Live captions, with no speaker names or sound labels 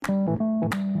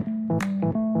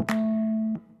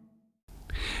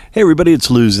Hey everybody, it's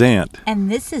Lou Zant.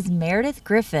 And this is Meredith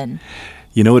Griffin.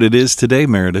 You know what it is today,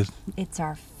 Meredith? It's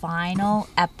our final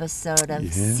episode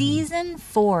of season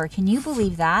 4. Can you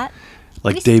believe that?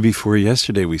 Like day before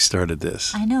yesterday we started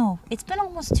this. I know. It's been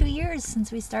almost 2 years since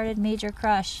we started Major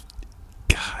Crush.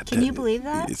 God. Can you believe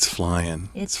that? It's flying.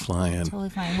 It's flying. Totally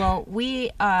flying. Well,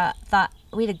 we thought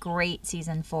we had a great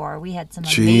season 4. We had some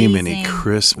amazing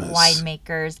Christmas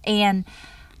winemakers, and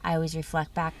I always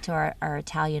reflect back to our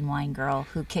Italian wine girl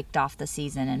who kicked off the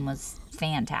season and was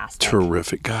fantastic.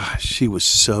 Terrific. Gosh, she was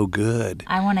so good.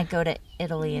 I want to go to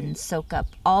Italy and soak up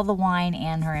all the wine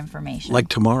and her information. Like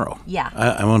tomorrow. Yeah.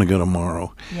 I want to go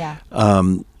tomorrow. Yeah.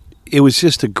 It was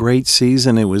just a great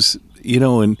season. It was,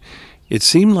 and it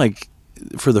seemed like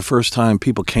for the first time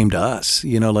people came to us,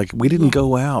 like we didn't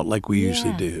go out like we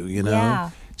usually do,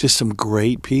 Yeah. Just some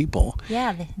great people.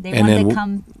 Yeah, they wanted to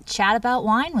come chat about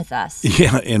wine with us.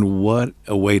 Yeah, and what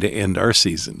a way to end our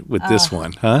season with this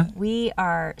one, huh? We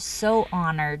are so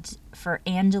honored for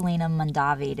Angelina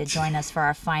Mondavi to join us for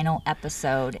our final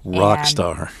episode. Rock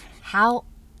star. How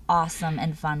awesome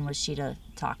and fun was she to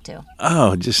talk to?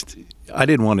 Oh, I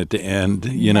didn't want it to end.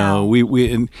 No.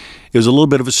 And it was a little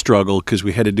bit of a struggle because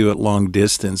we had to do it long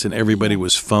distance, and everybody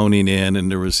was phoning in,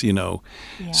 and there was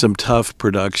some tough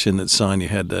production that Sonia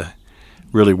had to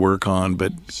really work on.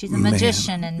 But she's a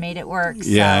magician and made it work.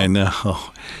 Yeah, I know.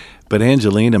 But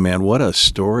Angelina, man, what a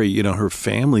story! Her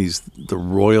family's the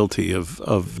royalty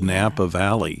of Napa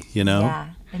Valley. Yeah,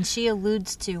 and she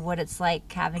alludes to what it's like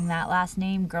having that last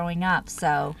name growing up.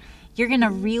 So you're going to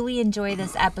really enjoy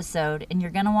this episode, and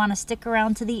you're going to want to stick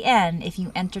around to the end if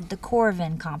you entered the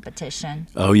Corvin competition.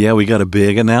 Oh, yeah, we got a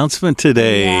big announcement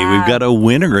today. Yeah. We've got a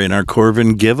winner in our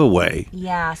Corvin giveaway.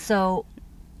 Yeah, so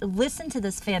listen to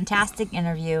this fantastic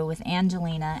interview with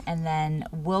Angelina, and then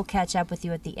we'll catch up with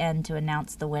you at the end to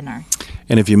announce the winner.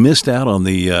 And if you missed out on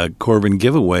the Corvin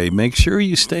giveaway, make sure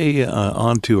you stay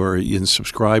and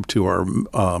subscribe to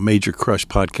our Major Crush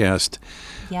podcast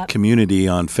community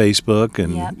on Facebook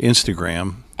and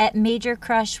Instagram. At Major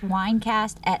Crush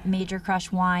Winecast, at Major Crush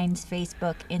Wines,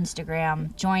 Facebook,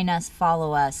 Instagram. Join us,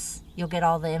 follow us. You'll get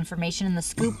all the information and the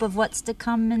scoop of what's to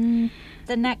come in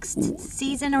the next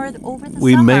season or over the summer.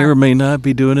 We may or may not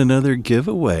be doing another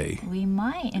giveaway. We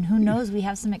might, and who knows, we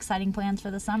have some exciting plans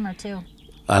for the summer too.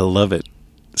 I love it.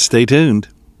 Stay tuned.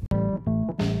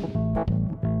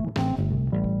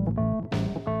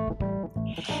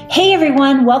 Hey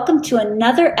everyone, welcome to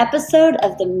another episode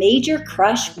of the Major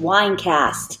Crush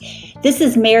Winecast. This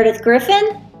is Meredith Griffin.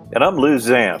 And I'm Lou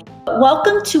Zant.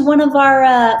 Welcome to one of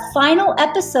our final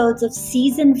episodes of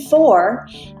Season 4.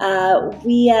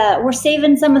 We're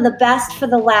saving some of the best for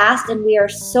the last, and we are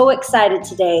so excited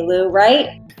today, Lou,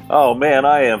 right? Oh man,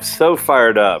 I am so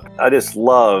fired up. I just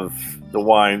love the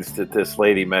wines that this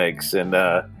lady makes, and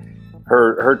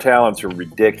her talents are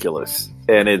ridiculous.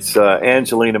 And it's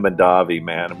Angelina Mondavi,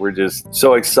 man. We're just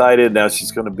so excited. Now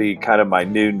she's going to be kind of my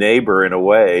new neighbor in a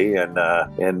way, and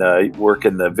work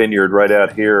in the vineyard right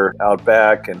out here, out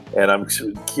back. And I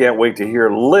can't wait to hear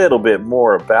a little bit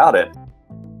more about it.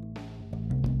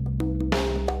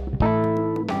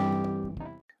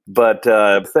 But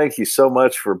thank you so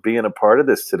much for being a part of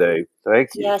this today. Thank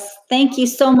you. Yes, thank you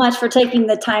so much for taking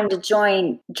the time to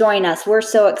join us. We're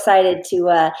so excited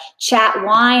to chat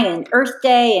wine and Earth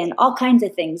Day and all kinds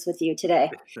of things with you today.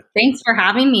 Thanks for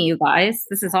having me, you guys.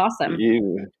 This is awesome.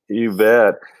 You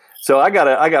bet. So I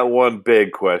got one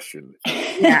big question.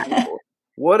 Yeah.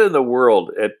 What in the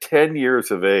world, at 10 years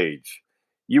of age,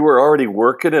 you were already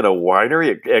working in a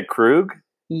winery at Krug?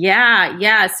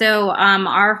 Yeah. So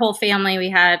our whole family, we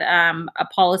had a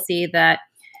policy that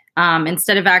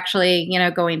instead of actually,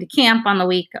 going to camp on the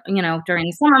week, during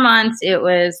the summer months, it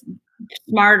was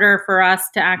smarter for us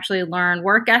to actually learn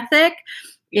work ethic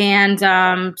and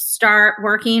start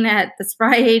working at the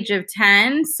spry age of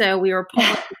 10. So we were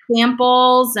pulling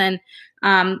samples and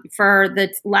for the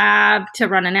lab to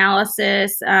run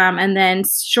analysis. And then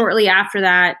shortly after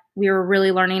that, we were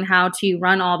really learning how to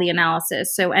run all the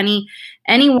analysis. So any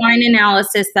wine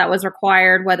analysis that was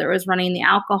required, whether it was running the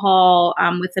alcohol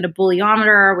within a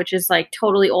bulliometer, which is like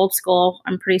totally old school.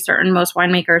 I'm pretty certain most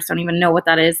winemakers don't even know what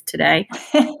that is today,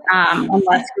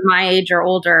 unless you're my age or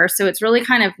older. So it's really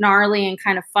kind of gnarly and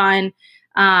kind of fun.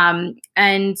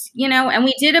 And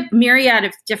we did a myriad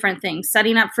of different things,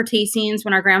 setting up for tastings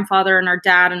when our grandfather and our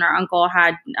dad and our uncle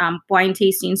had wine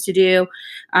tastings to do.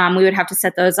 We would have to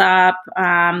set those up.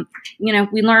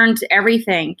 We learned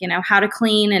everything, how to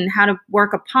clean and how to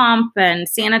work a pump and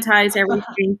sanitize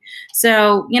everything.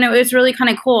 So, it was really kind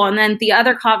of cool. And then the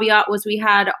other caveat was we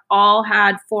all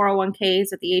had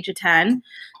 401ks at the age of 10.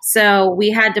 So we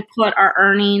had to put our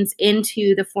earnings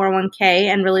into the 401k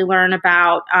and really learn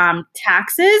about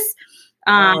taxes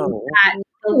at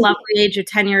the lovely age of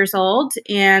 10 years old.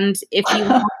 And if you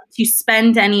wanted to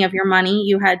spend any of your money,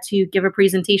 you had to give a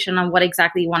presentation on what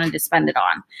exactly you wanted to spend it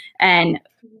on and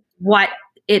what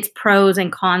its pros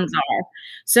and cons are.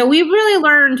 So we really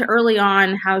learned early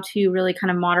on how to really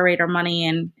kind of moderate our money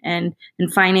and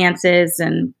finances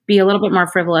and be a little bit more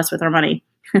frivolous with our money.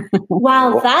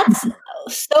 Wow, that's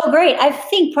so great. I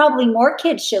think probably more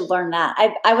kids should learn that.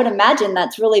 I would imagine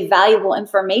that's really valuable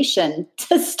information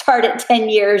to start at 10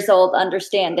 years old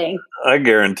understanding. I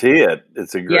guarantee it.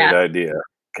 It's a great idea.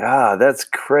 God, that's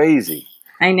crazy.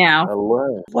 I know. I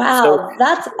love it. Wow,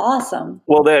 that's awesome.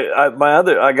 Well,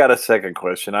 I got a second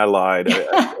question. I lied.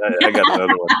 I got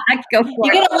another one. Go for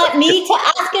You're going to let me to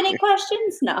ask any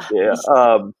questions? No. Yeah.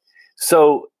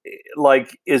 So,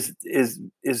 like, is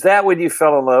that when you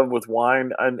fell in love with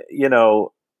wine? And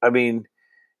I mean,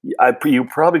 you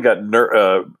probably got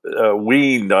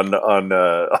weaned on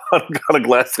a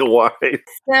glass of wine.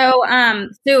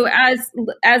 So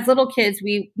as little kids,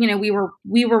 we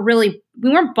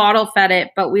weren't bottle fed it,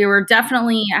 but we were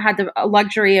definitely had the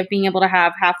luxury of being able to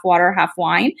have half water, half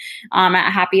wine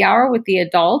at happy hour with the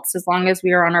adults, as long as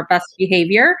we were on our best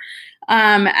behavior.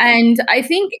 And I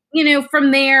think,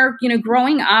 from there,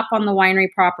 growing up on the winery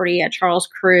property at Charles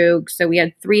Krug, so we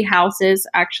had 3 houses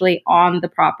actually on the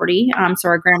property. So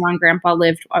our grandma and grandpa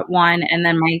lived at one, and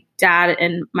then my dad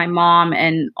and my mom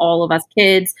and all of us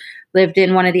kids lived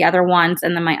in one of the other ones.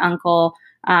 And then my uncle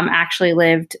actually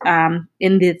lived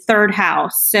in the 3rd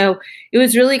house. So it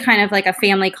was really kind of like a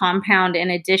family compound in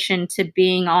addition to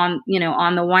being on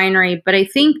the winery. But I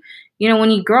think,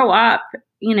 when you grow up,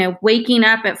 waking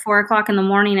up at 4 o'clock in the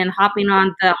morning and hopping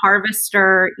on the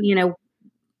harvester,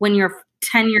 when you're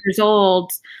 10 years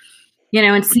old,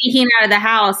 and sneaking out of the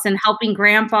house and helping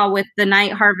grandpa with the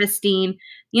night harvesting,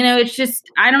 it's just,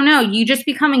 I don't know, you just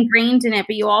become ingrained in it,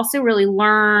 but you also really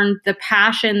learn the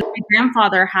passion that my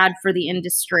grandfather had for the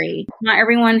industry. Not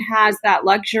everyone has that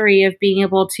luxury of being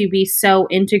able to be so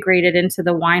integrated into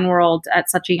the wine world at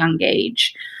such a young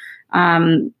age.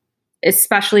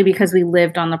 Especially because we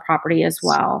lived on the property as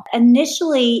well.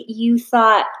 Initially, you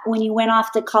thought when you went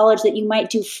off to college that you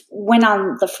might went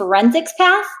on the forensics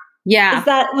path? Yeah.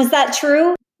 Was that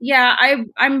true? Yeah,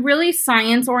 I'm really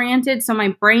science oriented, so my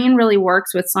brain really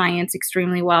works with science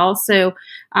extremely well. So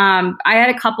I had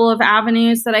a couple of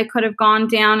avenues that I could have gone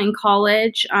down in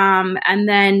college, and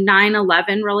then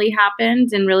 9/11 really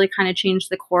happened and really kind of changed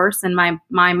the course and my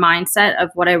mindset of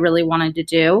what I really wanted to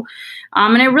do.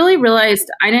 And I really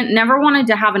realized I never wanted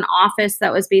to have an office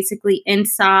that was basically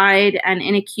inside and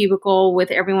in a cubicle with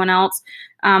everyone else.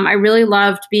 I really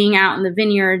loved being out in the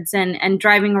vineyards and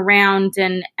driving around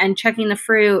and checking the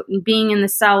fruit and being in the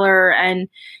cellar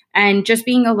and just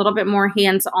being a little bit more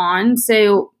hands-on.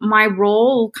 So my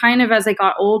role kind of as I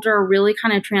got older really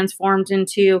kind of transformed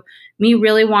into me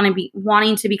really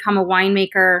wanting to become a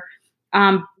winemaker,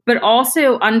 but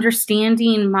also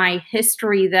understanding my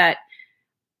history that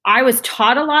I was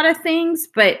taught a lot of things,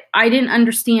 but I didn't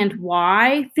understand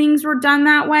why things were done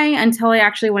that way until I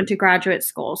actually went to graduate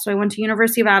school. So I went to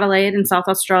University of Adelaide in South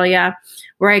Australia,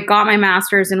 where I got my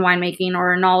master's in winemaking,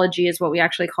 or enology is what we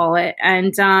actually call it.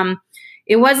 And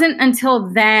it wasn't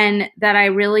until then that I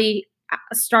really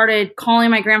started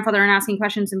calling my grandfather and asking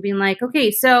questions and being like,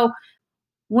 okay, so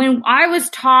when I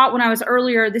was taught when I was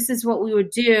earlier, this is what we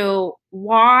would do.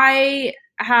 Why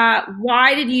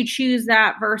did you choose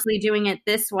that versus doing it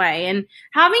this way? And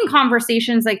having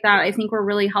conversations like that, I think, were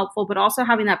really helpful, but also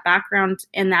having that background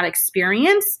and that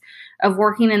experience of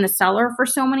working in the cellar for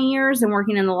so many years and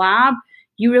working in the lab,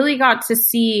 you really got to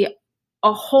see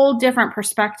a whole different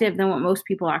perspective than what most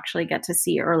people actually get to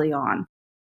see early on.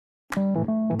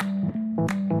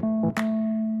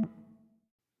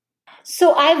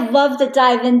 So I'd love to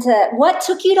dive into what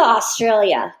took you to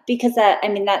Australia, because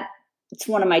it's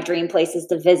one of my dream places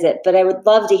to visit, but I would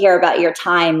love to hear about your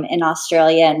time in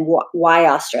Australia and why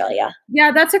Australia.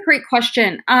 Yeah, that's a great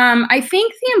question. I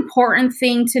think the important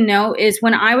thing to know is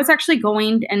when I was actually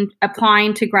going and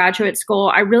applying to graduate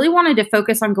school, I really wanted to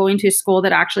focus on going to a school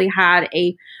that actually had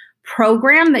a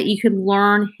program that you could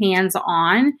learn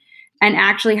hands-on and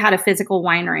actually had a physical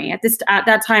winery. At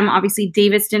that time, obviously,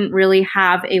 Davis didn't really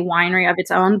have a winery of its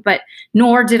own, but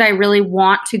nor did I really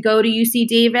want to go to UC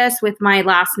Davis with my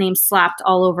last name slapped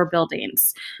all over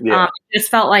buildings. Yeah. I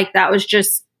just felt like that was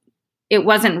it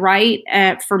wasn't right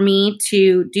for me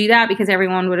to do that, because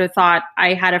everyone would have thought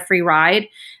I had a free ride,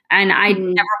 and I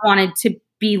never wanted to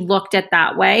be looked at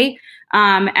that way.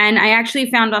 And I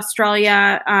actually found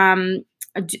Australia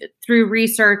through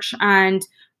research, and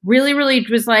really, really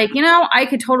was like, I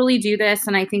could totally do this.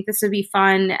 And I think this would be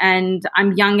fun. And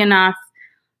I'm young enough.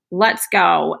 Let's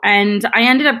go. And I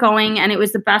ended up going, and it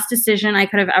was the best decision I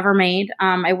could have ever made.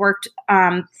 I worked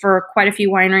for quite a few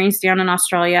wineries down in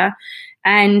Australia,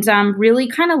 and really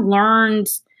kind of learned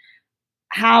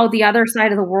how the other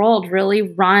side of the world really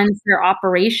runs their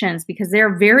operations, because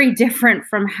they're very different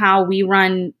from how we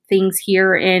run things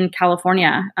here in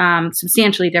California,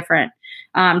 substantially different,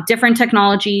 different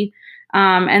technology.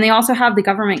 And they also have the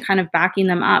government kind of backing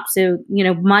them up. So,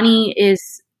 money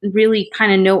is really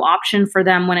kind of no option for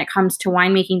them when it comes to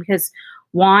winemaking, because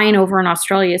wine over in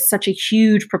Australia is such a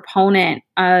huge proponent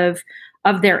of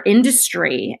their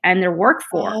industry and their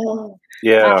workforce. Oh,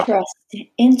 Yeah.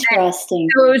 Interesting.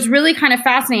 So it was really kind of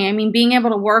fascinating. I mean, being able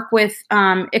to work with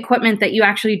equipment that you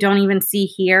actually don't even see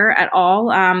here at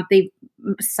all.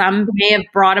 Some may have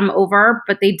brought them over,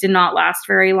 but they did not last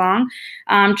very long,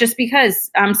 just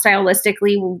because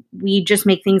stylistically we just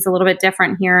make things a little bit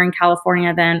different here in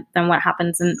California than what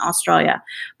happens in Australia.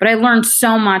 But I learned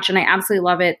so much, and I absolutely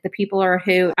love it. The people are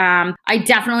who I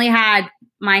definitely had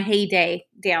my heyday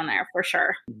down there for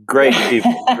sure. Great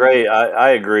people. Great.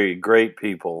 I agree. Great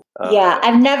people. Yeah.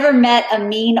 I've never met a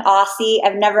mean Aussie.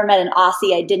 I've never met an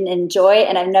Aussie I didn't enjoy.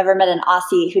 And I've never met an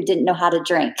Aussie who didn't know how to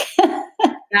drink.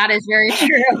 That is very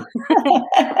true.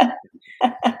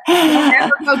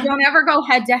 Don't ever go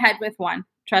head to head with one.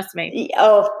 Trust me.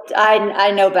 Oh,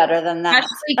 I know better than that.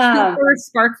 Especially Cooper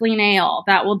sparkling ale.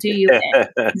 That will do you in.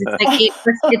 It's like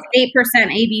 8%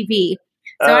 ABV.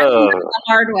 So I learned the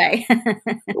hard way.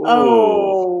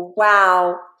 Oh,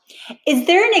 wow. Is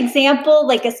there an example,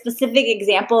 like a specific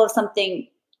example of something?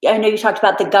 I know you talked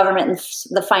about the government and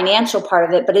the financial part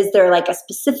of it, but is there like a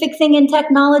specific thing in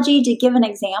technology to give an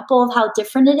example of how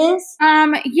different it is?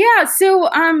 Yeah. So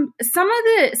some of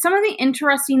the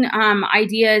interesting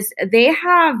ideas, they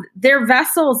have their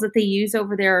vessels that they use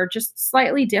over there are just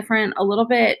slightly different, a little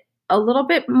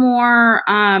bit more.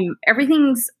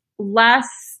 Everything's less.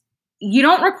 You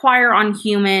don't require on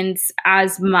humans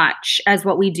as much as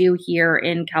what we do here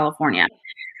in California.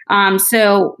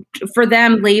 So for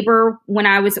them, labor, when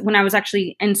I was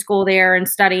actually in school there and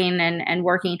studying and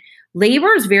working,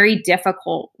 labor is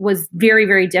was very,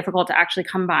 very difficult to actually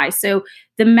come by. So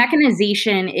the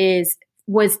mechanization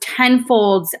was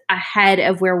tenfold ahead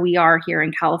of where we are here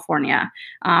in California,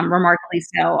 remarkably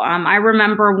so. I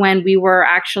remember when we were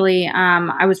actually,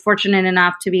 I was fortunate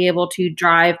enough to be able to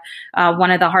drive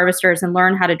one of the harvesters and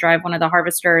learn how to drive one of the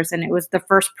harvesters. And it was the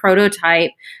first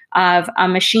prototype of a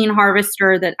machine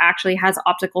harvester that actually has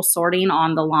optical sorting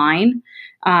on the line.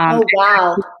 Oh,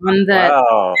 wow.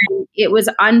 Wow. It was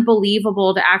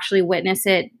unbelievable to actually witness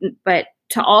it, but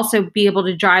to also be able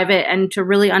to drive it and to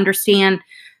really understand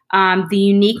the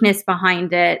uniqueness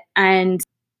behind it. And,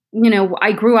 we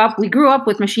grew up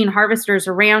with machine harvesters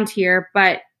around here,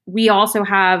 but we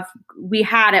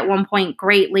had at one point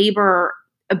great labor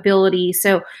ability.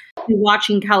 So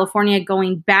watching California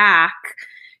going back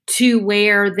to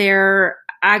where they're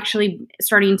actually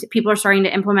people are starting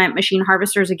to implement machine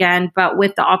harvesters again, but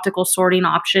with the optical sorting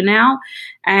option now.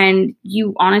 And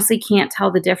you honestly can't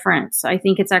tell the difference. I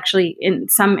think it's actually in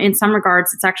some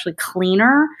regards, it's actually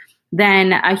cleaner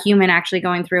than a human actually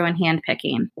going through and hand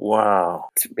picking. Wow.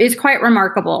 It's quite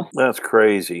remarkable. That's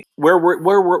crazy.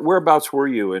 Whereabouts were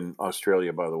you in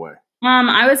Australia, by the way?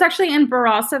 I was actually in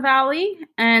Barossa Valley,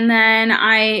 and then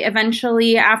I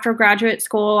eventually, after graduate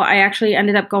school, I actually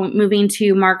ended up moving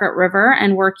to Margaret River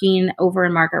and working over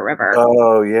in Margaret River.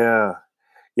 Oh, yeah.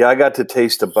 Yeah, I got to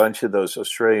taste a bunch of those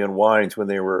Australian wines when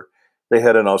they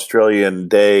had an Australian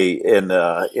day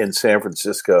in San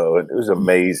Francisco, and it was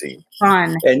amazing.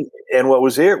 Fun. And what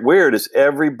was weird is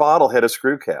every bottle had a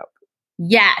screw cap.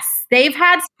 Yes, they've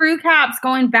had screw caps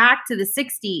going back to the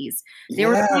 60s. They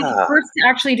were the first to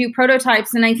actually do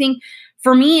prototypes. And I think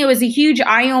for me, it was a huge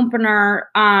eye-opener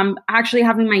actually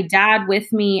having my dad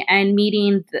with me and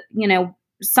meeting,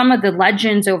 some of the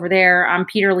legends over there.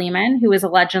 Peter Lehman, who is a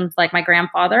legend like my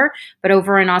grandfather, but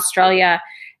over in Australia.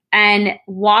 And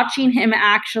watching him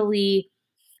actually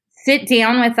sit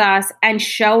down with us and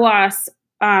show us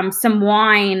some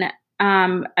wine.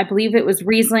 I believe it was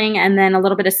Riesling and then a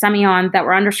little bit of Semillon that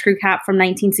were under screw cap from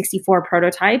 1964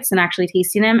 prototypes, and actually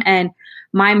tasting them. And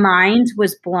my mind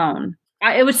was blown.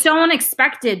 It was so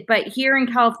unexpected, but here in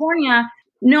California,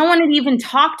 no one had even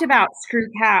talked about screw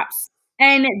caps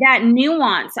and that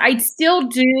nuance. I still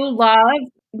do love,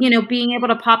 being able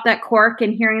to pop that cork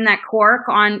and hearing that cork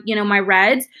on, my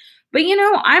reds. But,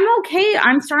 I'm okay.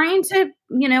 I'm starting to,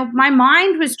 my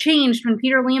mind was changed when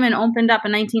Peter Lehman opened up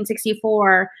in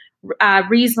 1964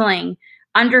 Riesling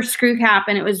under screw cap,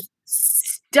 and it was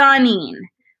stunning.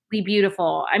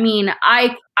 beautiful. I mean,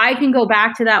 I can go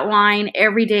back to that wine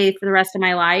every day for the rest of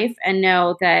my life and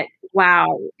know that, wow,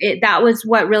 that was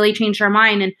what really changed our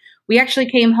mind. And we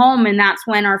actually came home, and that's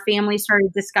when our family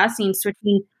started discussing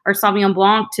switching our Sauvignon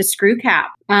Blanc to Screw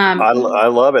Cap. I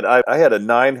love it. I had a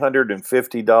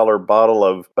 $950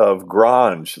 bottle of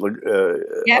Grange, Lagrange,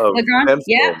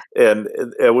 yeah, and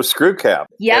it was Screw Cap.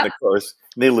 Yeah, and of course,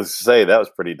 needless to say, that was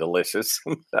pretty delicious.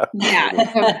 Yeah,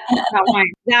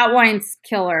 that wine's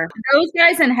killer. Those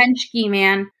guys in Henschke,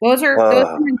 man, those are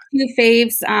my two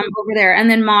faves over there, and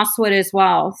then Mosswood as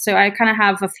well. So I kind of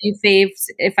have a few faves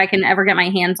if I can ever get my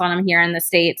hands on them here in the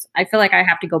States. I feel like I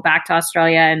have to go back to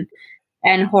Australia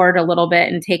and hoard a little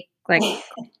bit and take, like,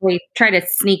 we try to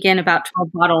sneak in about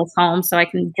 12 bottles home so I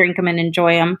can drink them and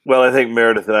enjoy them. Well, I think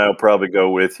Meredith and I will probably go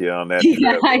with you on that. Yeah,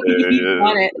 you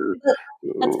got it.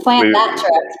 Let's plan that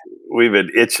trip. We've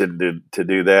been itching to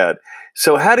do that.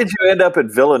 So how did you end up at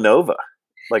Villanova?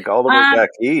 Like all the way back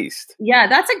east? Yeah,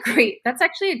 that's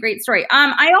actually a great story.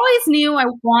 I always knew I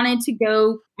wanted to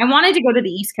go to the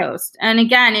East Coast. And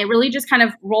again, it really just kind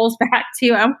of rolls back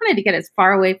to, I wanted to get as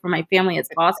far away from my family as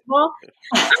possible.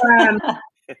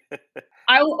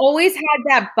 I always had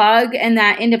that bug and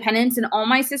that independence, and all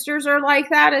my sisters are like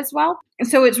that as well.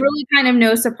 So it's really kind of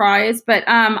no surprise, but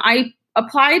I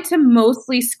applied to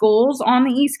mostly schools on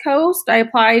the East Coast. I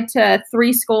applied to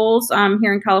 3 schools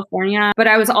here in California, but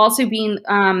I was also being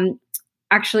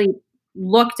actually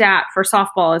looked at for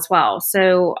softball as well.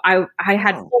 So I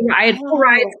had full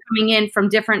rides coming in from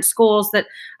different schools that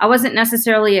I wasn't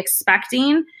necessarily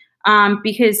expecting,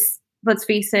 because let's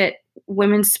face it,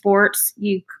 women's sports,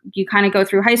 you kind of go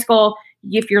through high school.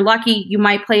 If you're lucky, you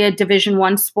might play a Division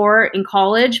I sport in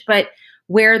college, but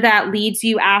where that leads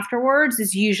you afterwards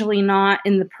is usually not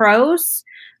in the pros.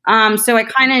 So I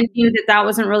kind of knew that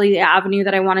wasn't really the avenue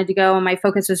that I wanted to go. And my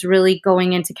focus was really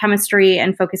going into chemistry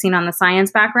and focusing on the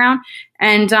science background.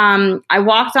 And I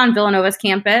walked on Villanova's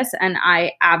campus and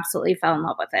I absolutely fell in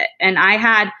love with it. And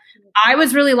I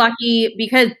was really lucky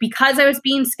because I was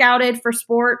being scouted for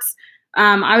sports.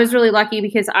 I was really lucky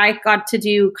because I got to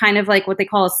do kind of like what they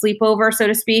call a sleepover, so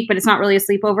to speak, but it's not really a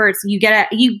sleepover. It's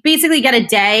you basically get a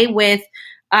day with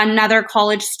another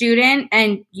college student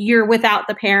and you're without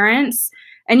the parents,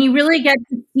 and you really get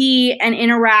to see and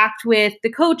interact with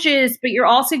the coaches, but you're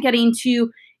also getting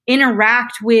to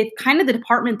interact with kind of the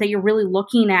department that you're really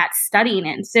looking at studying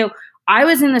in. So I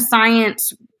was in the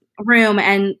science room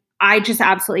and I just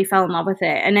absolutely fell in love with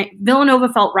it. And Villanova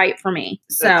felt right for me.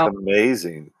 That's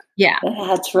amazing. Yeah,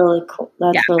 that's really cool.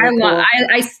 Really cool.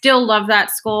 I still love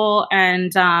that school,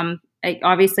 and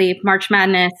obviously March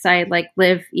Madness. I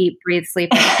live, eat, breathe, sleep.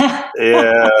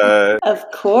 Yeah, of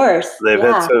course. They've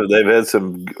had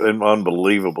some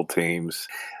unbelievable teams.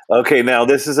 Okay, now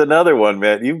this is another one,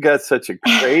 man. You've got such a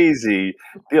crazy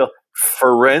deal.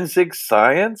 Forensic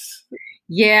science.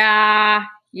 Yeah.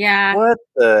 What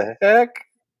the heck?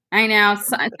 I know.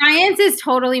 Science is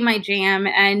totally my jam.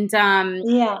 And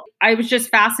I was just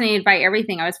fascinated by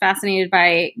everything. I was fascinated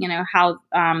by, how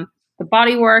the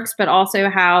body works, but also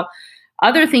how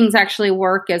other things actually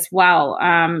work as well.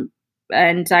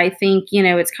 And I think,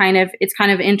 it's kind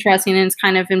of interesting, and it's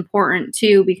kind of important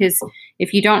too, because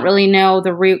if you don't really know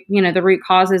the root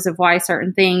causes of why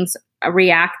certain things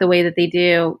react the way that they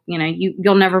do,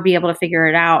 you'll never be able to figure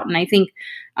it out. And I think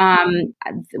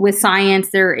with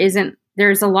science,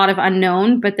 there's a lot of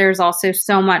unknown, but there's also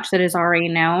so much that is already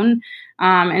known.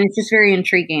 And it's just very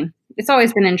intriguing. It's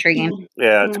always been intriguing.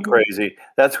 Yeah, it's crazy.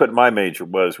 That's what my major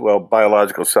was. Well,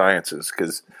 biological sciences,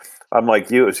 because I'm like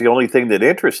you. It's the only thing that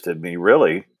interested me,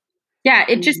 really. Yeah,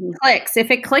 it just clicks. If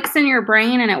it clicks in your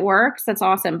brain and it works, that's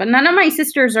awesome. But none of my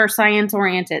sisters are science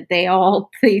oriented. They all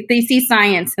they see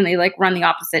science and they run the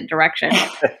opposite direction.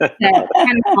 So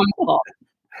kind of wonderful.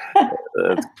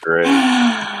 That's great.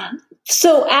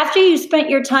 So after you spent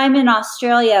your time in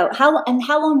Australia, how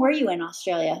long were you in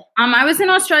Australia? I was in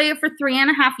Australia for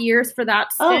 3.5 years for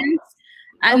that stint.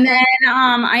 And then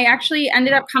I actually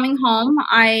ended up coming home.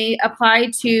 I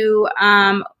applied to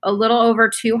a little over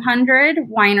 200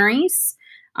 wineries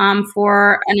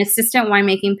for an assistant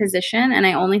winemaking position, and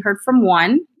I only heard from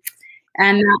one.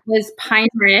 And that was Pine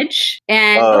Ridge.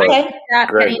 And I ended up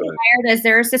getting hired as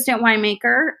their assistant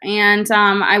winemaker. And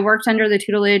I worked under the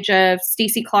tutelage of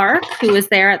Stacey Clark, who was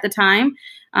there at the time.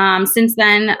 Since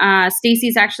then,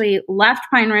 Stacey's actually left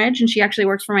Pine Ridge, and she actually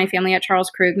works for my family at Charles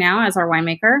Krug now as our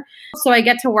winemaker. So I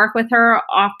get to work with her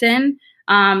often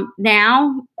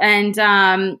now.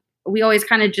 And we always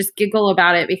kind of just giggle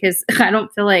about it because I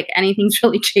don't feel like anything's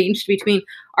really changed between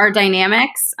our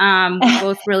dynamics. We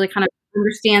both really kind of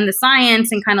understand the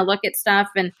science and kind of look at stuff.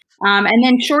 And And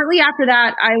then shortly after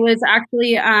that, I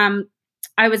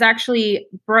was actually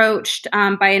broached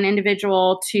by an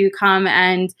individual to come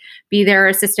and be their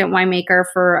assistant winemaker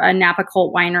for a Napa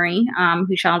Cult winery,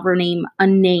 who shall remain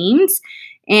unnamed.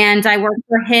 And I worked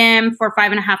for him for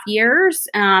 5.5 years,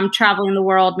 traveling the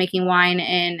world, making wine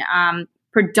in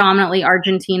predominantly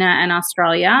Argentina and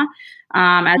Australia,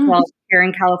 as well as here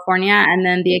in California, and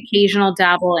then the occasional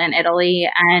dabble in Italy.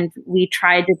 And we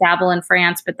tried to dabble in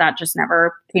France, but that just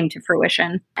never came to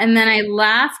fruition. And then I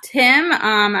left him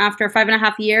after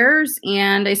 5.5 years,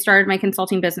 and I started my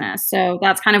consulting business. So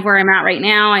that's kind of where I'm at right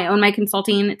now. I own my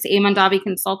consulting. It's A. Mondavi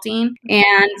Consulting.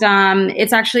 And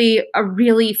it's actually a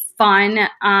really fun,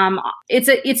 it's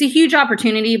a huge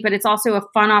opportunity, but it's also a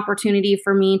fun opportunity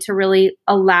for me to really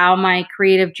allow my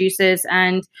creative juices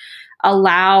and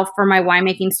allow for my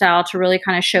winemaking style to really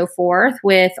kind of show forth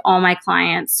with all my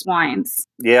clients' wines.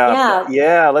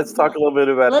 Yeah. Let's talk a little bit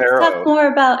about Harrow. Let's talk more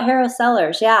about Harrow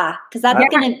Cellars. Yeah, because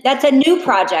that's a new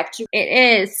project. It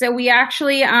is. So we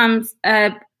actually,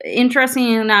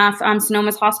 interesting enough,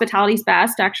 Sonoma's Hospitality's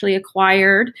Best actually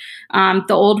acquired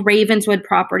the old Ravenswood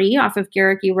property off of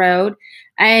Garricky Road.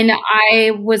 And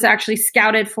I was actually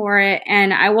scouted for it.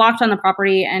 And I walked on the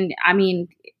property, and I mean,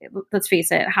 let's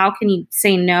face it, how can you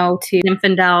say no to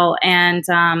Zinfandel and,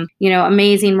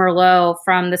 amazing Merlot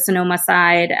from the Sonoma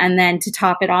side? And then to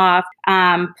top it off,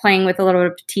 playing with a little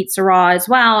bit of Petite Syrah as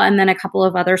well. And then a couple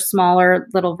of other smaller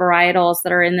little varietals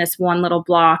that are in this one little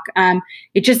block.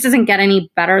 It just doesn't get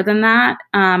any better than that.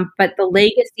 But the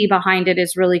legacy behind it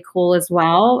is really cool as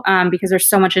well, because there's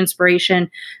so much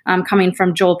inspiration coming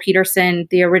from Joel Peterson,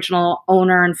 the original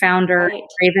owner and founder of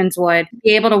Ravenswood.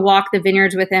 Be able to walk the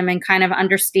vineyards with him and kind of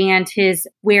understand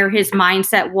where his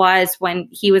mindset was when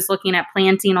he was looking at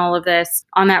planting all of this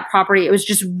on that property. It was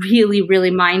just really,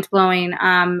 really mind blowing.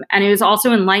 And it was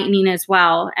also enlightening as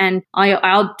well. And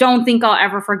I don't think I'll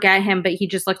ever forget him, but he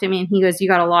just looked at me and he goes, "You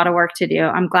got a lot of work to do.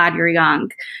 I'm glad you're young."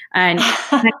 And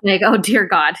I'm like, oh dear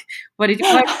God, what are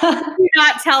you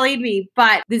not telling me?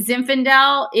 But the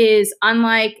Zinfandel is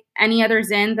unlike any other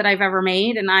Zin that I've ever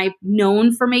made. And I'm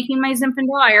known for making my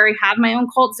Zinfandel. I already have my own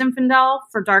Cult Zinfandel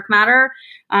for Dark Matter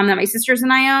that my sisters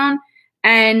and I own.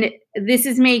 And this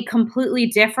is made completely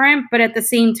different, but at the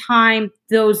same time,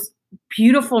 those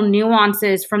beautiful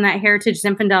nuances from that heritage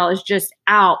Zinfandel is just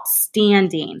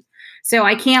outstanding. So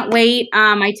I can't wait.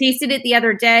 I tasted it the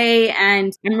other day,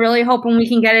 and I'm really hoping we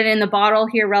can get it in the bottle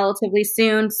here relatively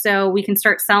soon so we can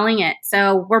start selling it.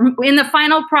 So we're in the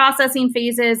final processing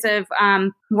phases of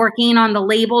working on the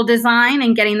label design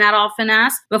and getting that all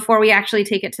finessed before we actually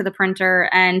take it to the printer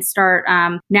and start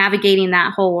navigating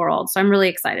that whole world. So I'm really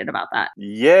excited about that.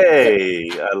 Yay.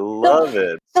 I love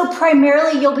it. So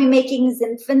primarily you'll be making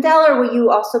Zinfandel, or will you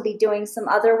also be doing some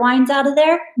other wines out of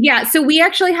there? Yeah. So we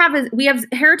actually have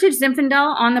heritage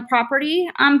Zinfandel on the property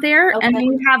there. Okay. And then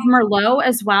we have Merlot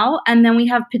as well. And then we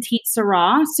have Petite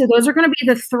Syrah. So those are going to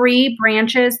be the 3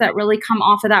 branches that really come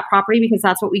off of that property, because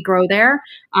that's what we grow there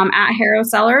at Harrow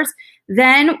Cellars.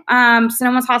 Then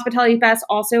Sonoma's Hospitality's Best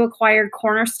also acquired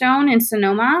Cornerstone in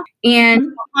Sonoma.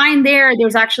 And behind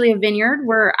there's actually a vineyard.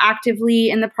 We're actively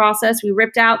in the process. We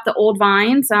ripped out the old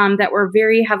vines that were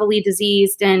very heavily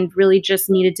diseased and really just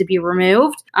needed to be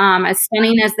removed. As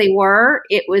stunning as they were,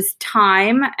 it was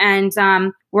time. And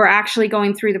we're actually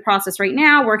going through the process right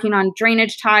now, working on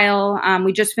drainage tile.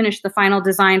 We just finished the final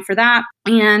design for that.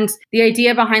 And the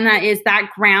idea behind that is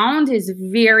that ground is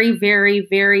very, very,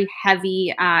 very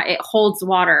heavy. It holds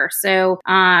water. So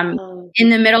in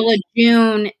the middle of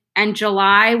June and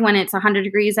July, when it's 100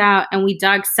 degrees out and we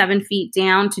dug 7 feet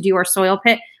down to do our soil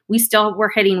pit, we still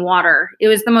were hitting water. It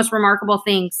was the most remarkable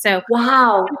thing. So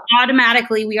wow,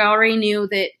 automatically we already knew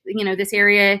that, this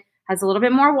area has a little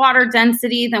bit more water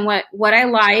density than what I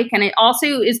like. And it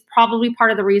also is probably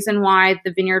part of the reason why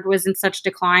the vineyard was in such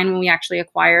decline when we actually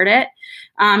acquired it.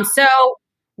 So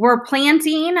we're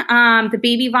planting. The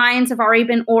baby vines have already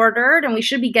been ordered, and we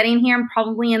should be getting here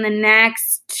probably in the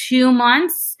next 2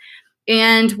 months.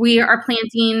 And we are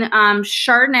planting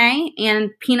Chardonnay and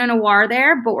Pinot Noir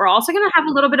there, but we're also going to have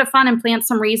a little bit of fun and plant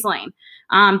some Riesling.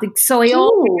 The soil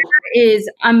is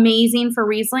amazing for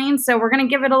Riesling, so we're going to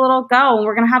give it a little go, and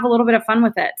we're going to have a little bit of fun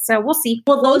with it. So we'll see.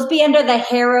 Will those be under the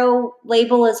Harrow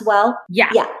label as well? Yeah,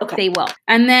 okay. They will.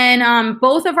 And then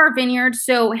both of our vineyards,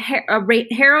 so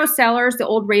Harrow Cellars, the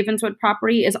old Ravenswood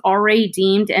property, is already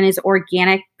deemed and is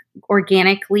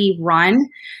organically run.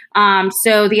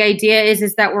 So the idea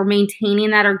is that we're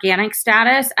maintaining that organic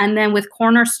status. And then with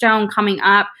Cornerstone coming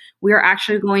up, we are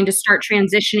actually going to start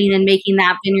transitioning and making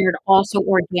that vineyard also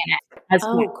organic as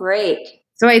well. Oh, great.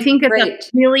 So I think that's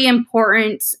really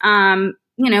important.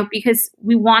 because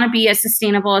we want to be as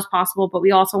sustainable as possible, but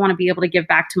we also want to be able to give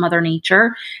back to Mother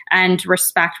Nature and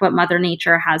respect what Mother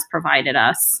Nature has provided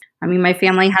us. I mean, my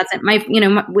family hasn't,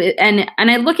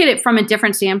 and I look at it from a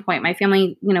different standpoint. My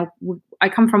family, I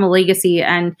come from a legacy,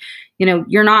 and,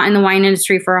 you're not in the wine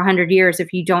industry for 100 years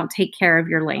if you don't take care of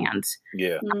your land.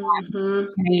 Yeah.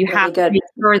 You have to make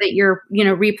sure that you're,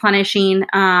 replenishing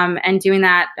and doing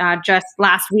that. Just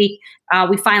last week,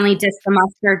 we finally dissed the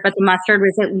mustard, but the mustard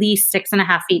was at least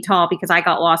 6.5 feet tall because I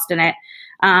got lost in it.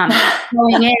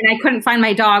 Going in, I couldn't find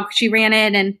my dog. She ran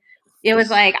in, and it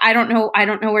was like, I don't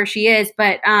know where she is,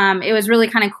 but it was really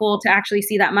kind of cool to actually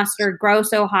see that mustard grow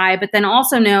so high, but then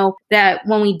also know that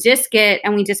when we disc it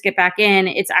and we disc it back in,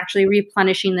 it's actually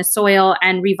replenishing the soil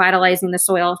and revitalizing the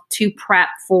soil to prep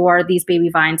for these baby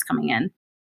vines coming in.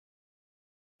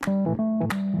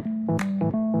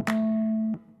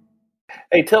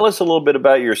 Hey, tell us a little bit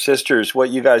about your sisters, what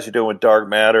you guys are doing with Dark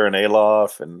Matter and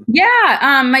Aloft.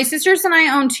 My sisters and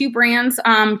I own 2 brands,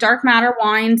 Dark Matter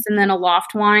Wines and then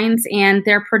Aloft Wines, and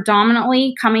they're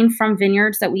predominantly coming from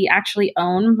vineyards that we actually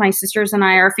own. My sisters and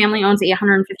I, our family owns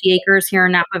 850 acres here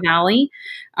in Napa Valley.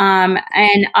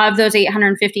 And of those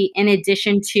 850, in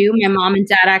addition to my mom and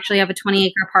dad actually have a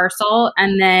 20-acre parcel.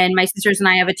 And then my sisters and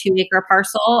I have a 2-acre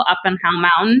parcel up in Howe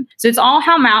Mountain. So it's all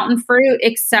Howe Mountain fruit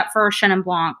except for Chenin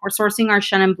Blanc. We're sourcing our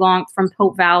Chenin Blanc from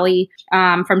Pope Valley,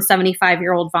 from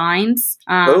 75-year-old vines.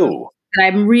 That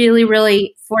I'm really,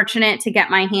 really fortunate to get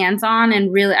my hands on.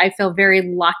 And really, I feel very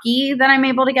lucky that I'm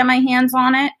able to get my hands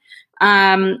on it.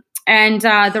 And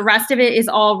the rest of it is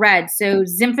all red. So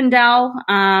Zinfandel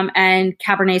and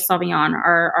Cabernet Sauvignon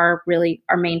are really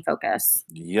our main focus.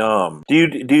 Yum. Do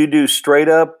you do straight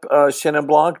up Chenin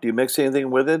Blanc? Do you mix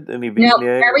anything with it? No,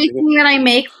 everything that I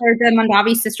make for the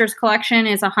Mondavi Sisters collection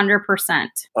is 100%.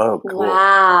 Oh, cool.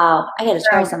 Wow. I got to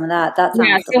try some of that. That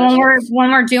sounds so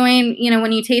when we're doing,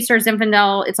 when you taste our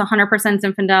Zinfandel, it's 100%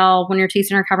 Zinfandel. When you're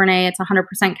tasting our Cabernet, it's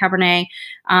 100% Cabernet.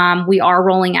 We are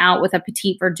rolling out with a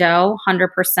Petit Verdot,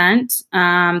 100%.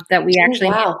 That we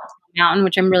actually made on the mountain,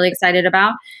 which I'm really excited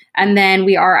about. And then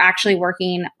we are actually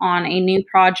working on a new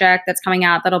project that's coming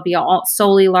out that'll be all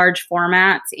solely large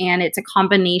formats. And it's a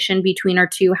combination between our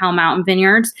 2 Howe Mountain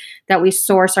vineyards that we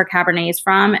source our Cabernets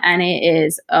from. And it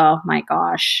is, oh my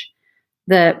gosh,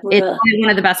 it's one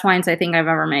of the best wines I think I've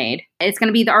ever made. It's going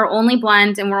to be our only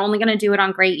blend, and we're only going to do it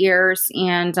on great years.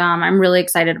 And I'm really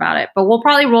excited about it. But we'll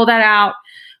probably roll that out.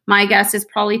 My guess is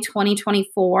probably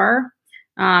 2024.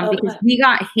 Because we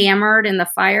got hammered in the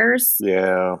fires.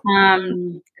 Yeah.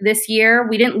 This year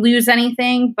we didn't lose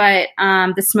anything, but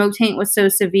the smoke taint was so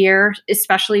severe,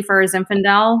 especially for our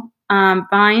Zinfandel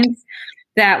vines,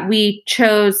 that we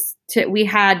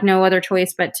had no other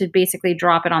choice but to basically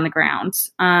drop it on the ground.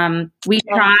 We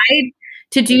tried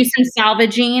to do some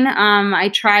salvaging. I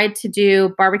tried to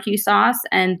do barbecue sauce,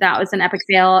 and that was an epic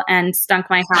fail and stunk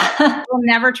my house. We'll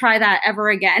never try that ever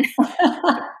again.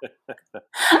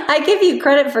 I give you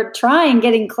credit for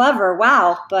getting clever.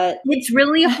 Wow. But it's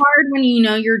really hard when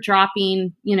you're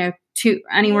dropping,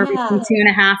 anywhere between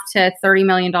 $2.5 to $30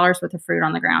 million worth of fruit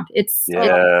on the ground. It's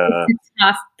a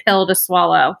tough pill to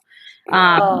swallow.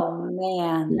 Oh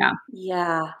man.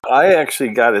 Yeah. I actually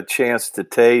got a chance to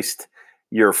taste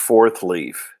your 4th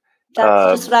leaf.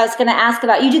 That's just what I was going to ask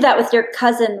about. You do that with your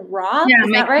cousin Rob,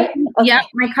 is that right? Okay. Yeah,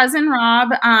 my cousin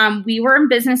Rob. We were in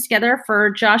business together for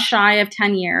just shy of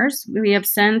 10 years. We have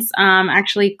since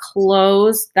actually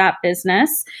closed that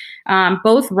business.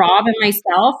 Both Rob and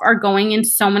myself are going in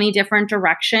so many different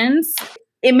directions.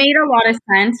 It made a lot of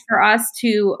sense for us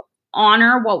to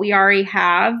honor what we already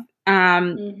have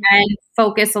and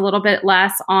focus a little bit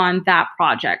less on that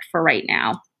project for right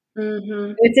now.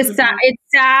 Mm-hmm. It's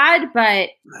sad, but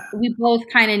we both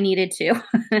kind of needed to.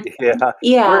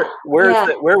 Yeah.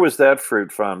 Where was that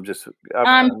fruit from? Just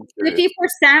 50%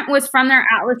 was from their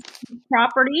Atlas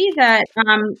property that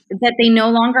they no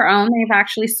longer own. They've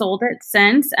actually sold it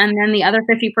since, and then the other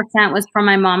 50% was from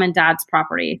my mom and dad's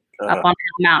property up on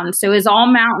the mountain. So it was all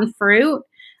mountain fruit.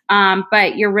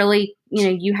 But you're really,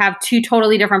 you have 2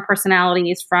 totally different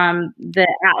personalities from the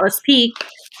Atlas Peak,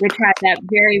 which had that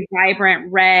very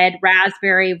vibrant red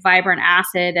raspberry, vibrant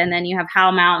acid. And then you have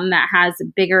Howe Mountain that has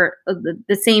bigger,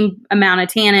 the same amount of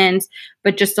tannins,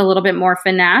 but just a little bit more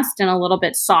finessed and a little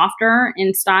bit softer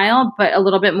in style, but a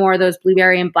little bit more of those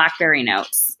blueberry and blackberry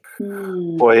notes.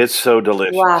 Boy, it's so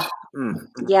delicious. Wow.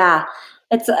 Yeah.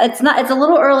 It's a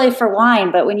little early for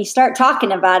wine, but when you start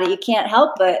talking about it, you can't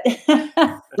help but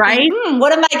right.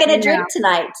 What am I going to drink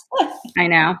tonight? I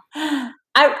know.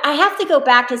 I have to go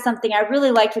back to something. I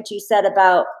really liked what you said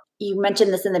about you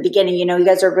mentioned this in the beginning, you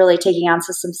guys are really taking on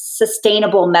some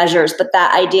sustainable measures, but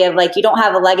that idea of like, you don't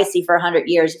have a legacy for 100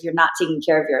 years if you're not taking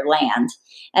care of your land.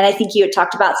 And I think you had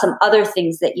talked about some other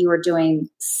things that you were doing,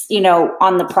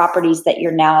 on the properties that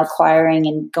you're now acquiring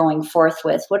and going forth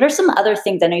with. What are some other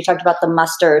things? I know you talked about the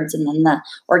mustards and then the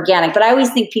organic, but I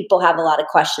always think people have a lot of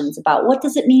questions about what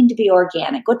does it mean to be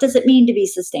organic? What does it mean to be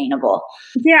sustainable?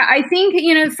 Yeah, I think,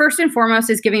 first and foremost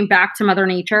is giving back to Mother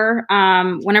Nature.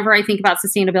 Whenever I think about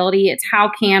sustainability, it's how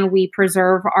can we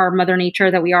preserve our Mother Nature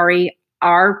that we already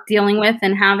are dealing with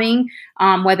and having,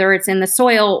 whether it's in the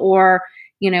soil or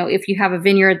if you have a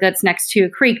vineyard that's next to a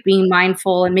creek, being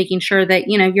mindful and making sure that,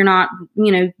 you're not,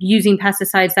 using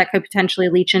pesticides that could potentially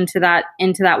leach into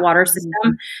that water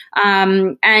system.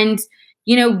 And,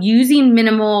 using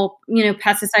minimal,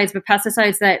 pesticides, but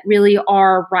pesticides that really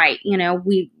are right.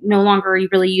 We no longer are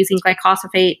really using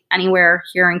glyphosate anywhere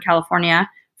here in California.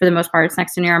 For the most part, it's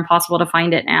next to near impossible to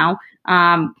find it now.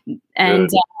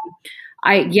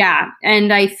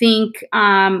 I think,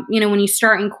 when you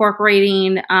start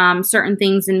incorporating certain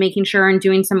things and making sure and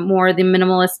doing some more of the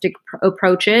minimalistic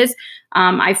approaches,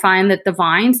 I find that the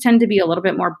vines tend to be a little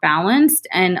bit more balanced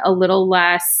and a little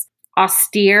less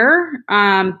austere.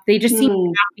 They just seem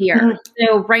happier. Mm-hmm.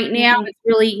 So right now it's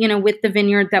really, with the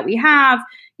vineyard that we have,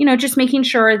 just making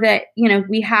sure that,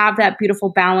 we have that beautiful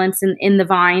balance in the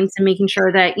vines and making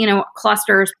sure that,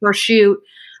 clusters per shoot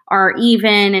are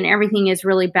even and everything is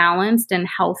really balanced and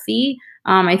healthy,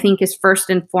 I think is first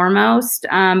and foremost.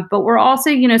 But we're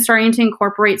also, starting to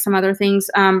incorporate some other things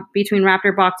between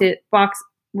Raptor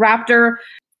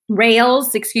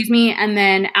rails, and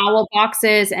then owl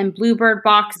boxes and bluebird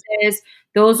boxes.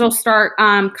 Those will start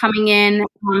coming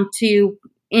into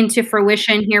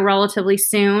fruition here relatively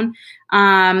soon.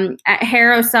 At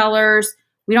Harrow Cellars,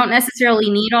 we don't necessarily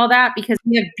need all that because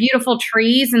we have beautiful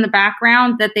trees in the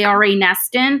background that they already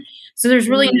nest in. So there's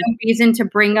really no reason to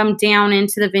bring them down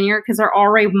into the vineyard because they're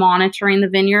already monitoring the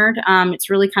vineyard. It's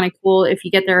really kind of cool if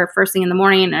you get there first thing in the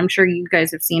morning, and I'm sure you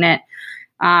guys have seen it.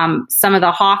 Some of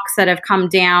the hawks that have come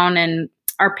down and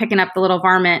are picking up the little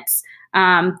varmints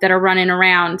that are running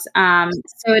around. So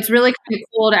it's really kind of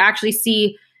cool to actually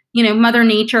see Mother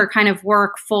Nature kind of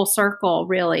work full circle,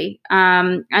 really.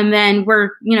 And then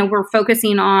we're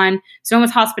focusing on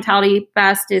Sonoma's Hospitality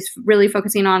Best is really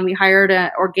focusing on, we hired an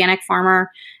organic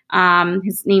farmer.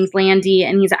 His name's Landy,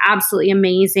 and he's absolutely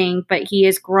amazing, but he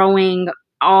is growing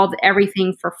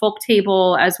everything for Folk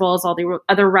Table as well as all the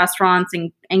other restaurants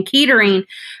and catering.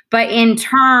 But in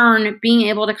turn, being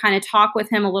able to kind of talk with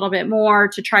him a little bit more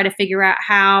to try to figure out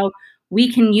how we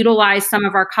can utilize some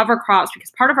of our cover crops,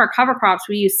 because part of our cover crops,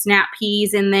 we use snap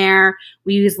peas in there,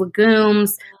 we use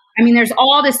legumes. I mean, there's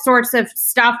all this sorts of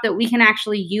stuff that we can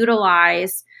actually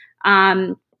utilize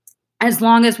as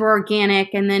long as we're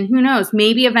organic. And then who knows,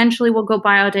 maybe eventually we'll go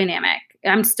biodynamic.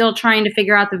 I'm still trying to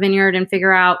figure out the vineyard and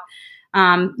figure out,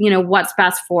 what's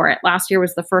best for it. Last year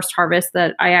was the first harvest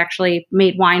that I actually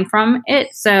made wine from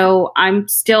it. So I'm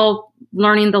still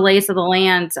learning the lays of the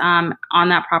land on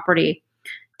that property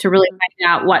to really find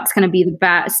out what's going to be the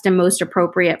best and most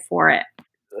appropriate for it.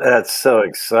 That's so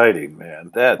exciting, man.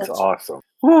 That's awesome.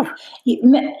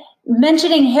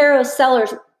 Mentioning Harrow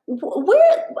Cellars,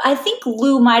 where I think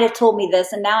Lou might have told me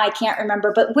this, and now I can't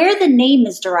remember, but where the name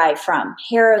is derived from,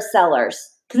 Harrow Cellars.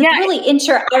 Because it's really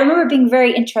I remember it being a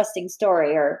very interesting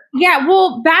story. Yeah,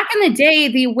 well, back in the day,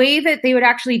 the way that they would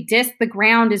actually disc the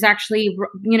ground is actually,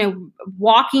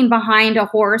 walking behind a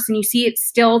horse, and you see it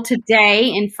still today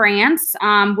in France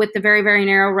with the very, very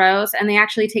narrow rows, and they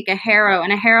actually take a harrow,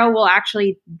 and a harrow will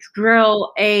actually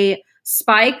drill a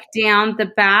spike down the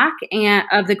back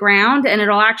of the ground, and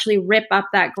it'll actually rip up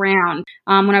that ground.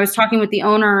 When I was talking with the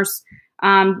owners,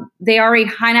 they already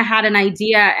kind of had an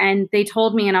idea, and they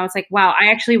told me, and I was like, wow, I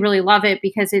actually really love it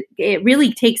because it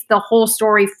really takes the whole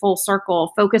story full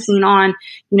circle, focusing on,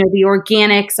 the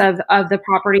organics of the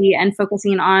property and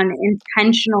focusing on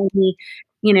intentionally,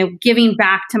 giving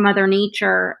back to Mother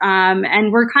Nature.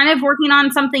 And we're kind of working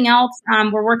on something else.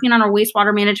 We're working on our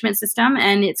wastewater management system,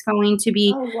 and it's going to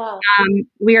be,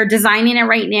 we are designing it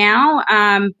right now,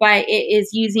 but it is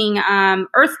using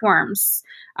earthworms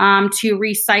to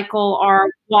recycle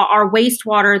our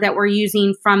wastewater that we're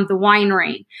using from the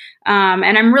winery.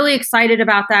 And I'm really excited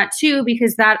about that too,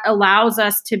 because that allows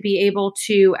us to be able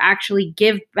to actually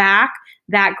give back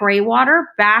that gray water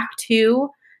back to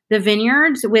the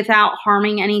vineyards without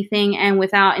harming anything and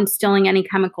without instilling any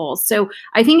chemicals. So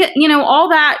I think, all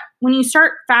that, when you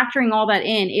start factoring all that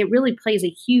in, it really plays a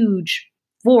huge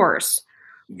force.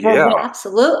 Yeah,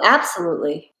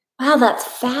 absolutely. Wow, that's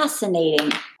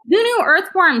fascinating. Who knew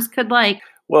earthworms could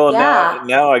Well, Yeah.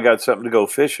 now I got something to go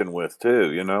fishing with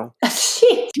too, you know?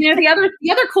 The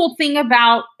other cool thing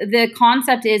about the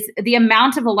concept is the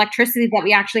amount of electricity that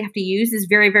we actually have to use is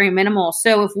very, very minimal.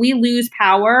 So if we lose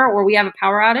power or we have a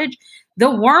power outage, the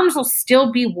worms will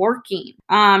still be working.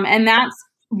 And that's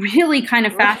really kind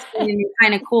of fascinating and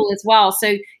kind of cool as well.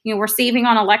 So, we're saving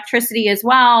on electricity as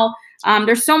well.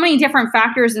 There's so many different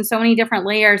factors and so many different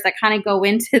layers that kind of go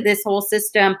into this whole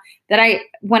system that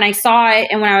when I saw it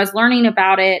and when I was learning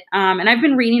about it, and I've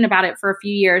been reading about it for a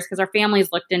few years because our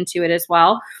family's looked into it as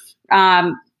well.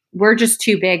 We're just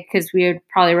too big because we would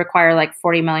probably require like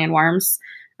 40 million worms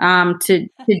to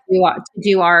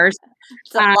do ours.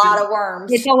 It's a lot of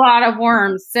worms. It's a lot of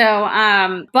worms. So,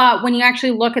 but when you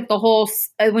actually look at the whole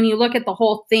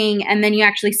thing, and then you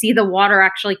actually see the water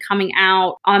actually coming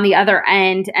out on the other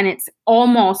end, and it's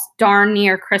almost darn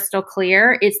near crystal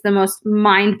clear. It's the most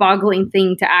mind-boggling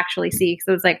thing to actually see. Because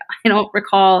it was like, I don't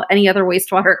recall any other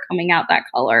wastewater coming out that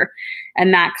color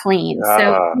and that clean. So it's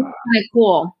kind of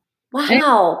cool.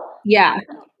 Wow. Yeah.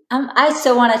 I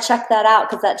still want to check that out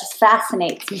because that just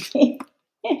fascinates me.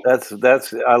 That's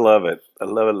I love it. I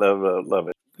love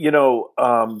it.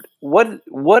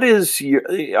 What is your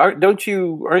aren't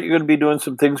you going to be doing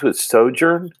some things with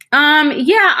Sojourn?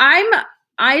 Yeah,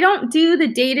 I don't do the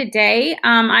day to day.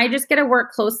 I just get to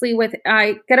work closely with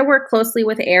Eric,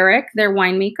 their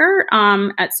winemaker,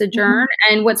 at Sojourn.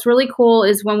 Mm-hmm. And what's really cool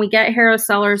is when we get Harrow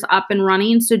Cellars up and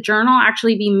running, Sojourn will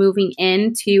actually be moving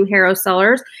into Harrow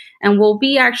Cellars, and we'll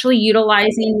be actually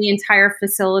utilizing the entire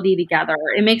facility together.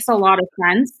 It makes a lot of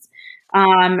sense.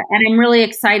 And I'm really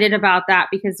excited about that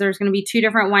because there's going to be two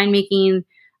different winemakers,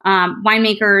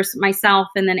 myself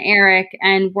and then Eric,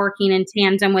 and working in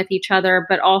tandem with each other,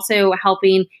 but also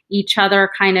helping each other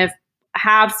kind of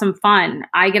have some fun.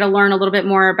 I get to learn a little bit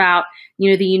more about,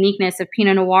 the uniqueness of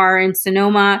Pinot Noir and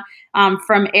Sonoma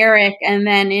from Eric. And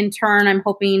then in turn, I'm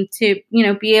hoping to,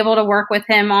 be able to work with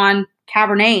him on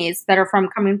Cabernets that are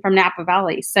coming from Napa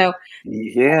Valley. So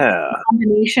yeah, the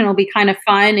combination will be kind of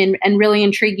fun and really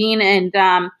intriguing. And,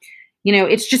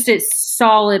 it's just a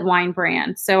solid wine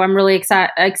brand. So I'm really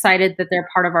excited that they're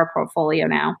part of our portfolio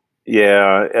now.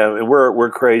 Yeah.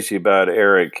 We're crazy about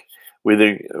Eric. We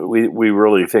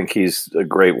really think he's a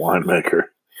great winemaker.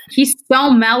 He's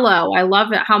so mellow. I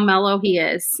love it how mellow he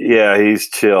is. Yeah, he's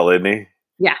chill, isn't he?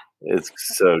 Yeah. It's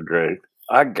so great.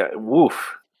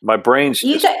 My brain's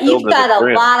you've got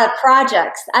a lot of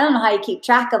projects. I don't know how you keep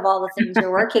track of all the things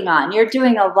you're working on. You're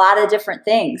doing a lot of different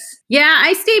things. Yeah,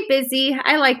 I stay busy.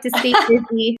 I like to stay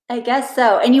busy. I guess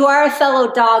so. And you are a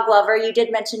fellow dog lover. You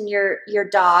did mention your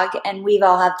dog, and we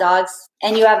all have dogs.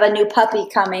 And you have a new puppy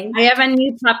coming. I have a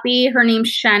new puppy. Her name's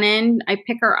Shannon. I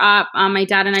pick her up. My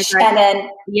dad and I Shannon.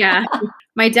 Yeah.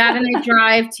 My dad and I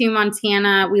drive to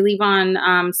Montana. We leave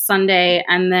on Sunday,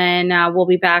 and then we'll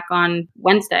be back on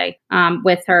Wednesday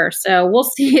with her. So we'll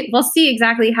see. We'll see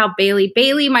exactly how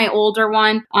Bailey, my older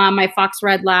one, my Fox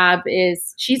Red Lab,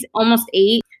 she's almost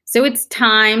 8. So it's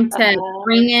time to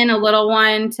bring in a little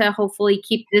one to hopefully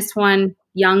keep this one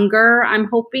younger. I'm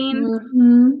hoping.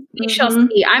 Mm-hmm. We shall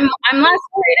see. I'm less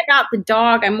worried about the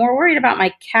dog. I'm more worried about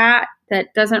my cat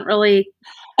that doesn't really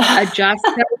adjust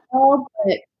that well,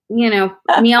 but Neil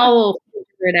will figure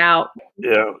it out.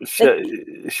 Yeah,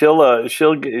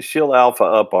 she'll alpha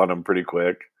up on him pretty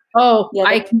quick. Oh, yeah,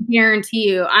 I can guarantee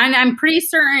you. I'm pretty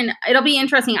certain it'll be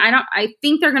interesting. I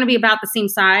think they're going to be about the same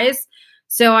size.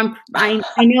 So I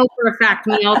know for a fact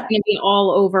Neil's going to be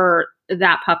all over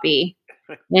that puppy.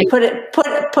 And put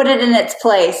it in its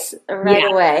place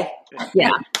right away.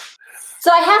 Yeah.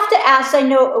 So I have to ask, I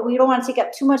know we don't want to take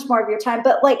up too much more of your time,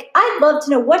 but I'd love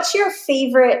to know, what's your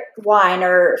favorite wine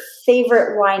or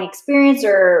favorite wine experience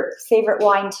or favorite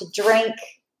wine to drink?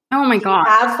 Oh my God.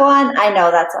 Have one? I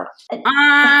know that's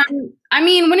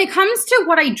when it comes to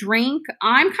what I drink,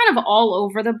 I'm kind of all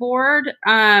over the board.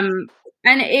 And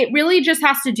it really just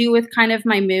has to do with kind of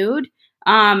my mood.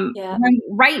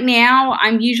 Right now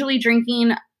I'm usually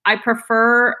drinking, I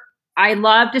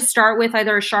love to start with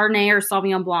either a Chardonnay or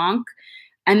Sauvignon Blanc.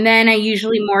 And then I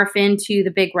usually morph into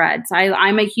the big reds.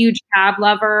 I'm a huge Cab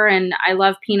lover and I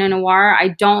love Pinot Noir.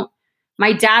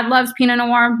 My dad loves Pinot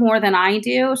Noir more than I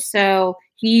do. So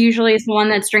he usually is the one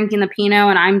that's drinking the Pinot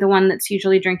and I'm the one that's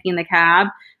usually drinking the Cab.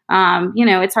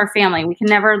 It's our family. We can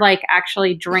never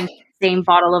actually drink the same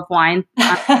bottle of wine.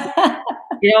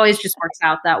 It always just works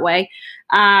out that way.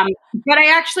 But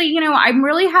I actually, I'm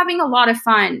really having a lot of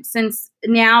fun since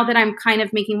now that I'm kind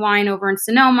of making wine over in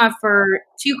Sonoma for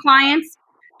 2 clients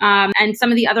and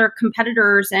some of the other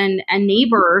competitors and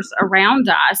neighbors around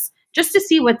us, just to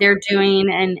see what they're doing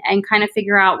and kind of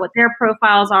figure out what their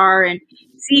profiles are and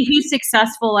see who's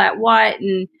successful at what.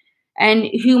 And, and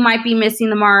who might be missing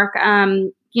the mark.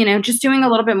 Just doing a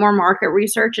little bit more market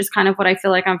research is kind of what I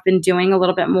feel like I've been doing a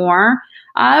little bit more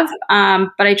of.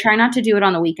 But I try not to do it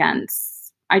on the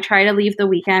weekends. I try to leave the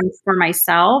weekends for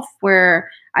myself,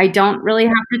 where I don't really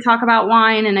have to talk about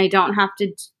wine and I don't have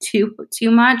to do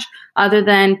too much other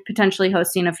than potentially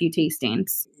hosting a few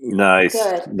tastings. Nice.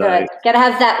 Good. Nice. Got to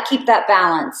have keep that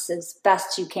balance as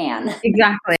best you can.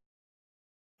 Exactly.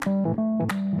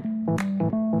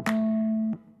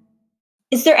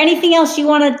 Is there anything else you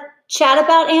want to chat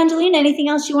about, Angeline? Anything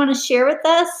else you want to share with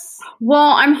us?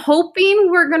 Well, I'm hoping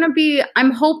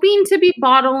to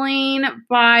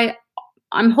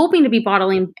be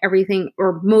bottling everything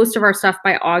or most of our stuff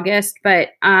by August, but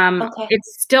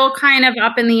It's still kind of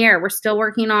up in the air. We're still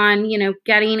working on,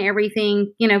 getting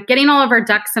everything, getting all of our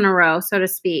ducks in a row, so to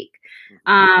speak.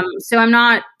 So I'm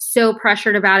not so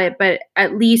pressured about it, but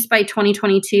at least by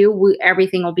 2022,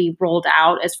 everything will be rolled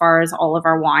out as far as all of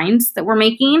our wines that we're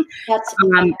making.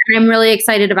 And I'm really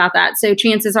excited about that. So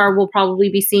chances are we'll probably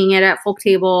be seeing it at Folk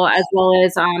Table as well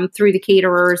as through the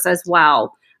caterers as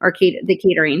well, or the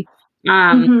catering.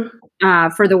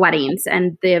 For the weddings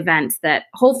and the events that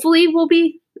hopefully we'll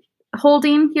be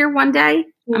holding here one day.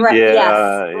 Right.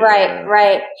 Yes.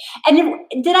 Right. And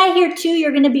did I hear too,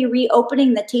 you're going to be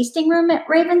reopening the tasting room at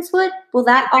Ravenswood? Will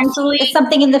that also be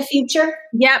something in the future?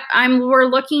 Yep. I'm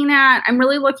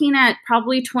really looking at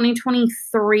probably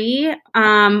 2023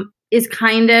 is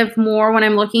kind of more when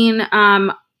I'm looking.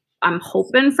 I'm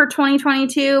hoping for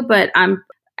 2022, but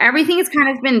everything has kind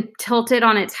of been tilted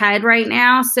on its head right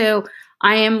now. So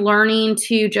I am learning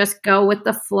to just go with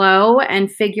the flow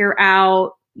and figure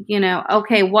out,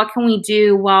 okay, what can we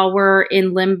do while we're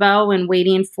in limbo and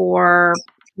waiting for,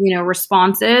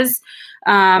 responses.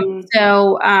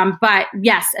 But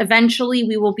yes, eventually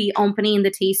we will be opening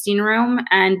the tasting room,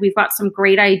 and we've got some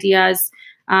great ideas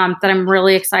that I'm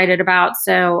really excited about.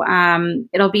 So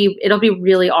it'll be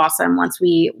really awesome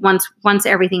once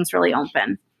everything's really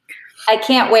open. I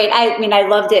can't wait. I mean, I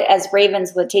loved it as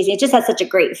Ravenswood tasting. It just has such a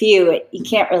great view. You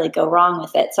can't really go wrong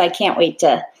with it. So I can't wait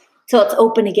till it's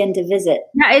open again to visit.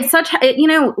 Yeah, it's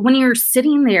when you're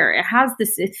sitting there, it has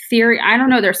this theory. I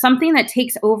don't know. There's something that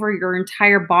takes over your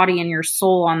entire body and your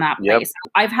soul on that place.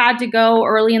 Yep. I've had to go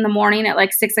early in the morning at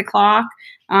like 6:00.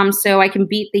 So I can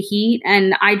beat the heat,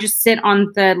 and I just sit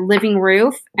on the living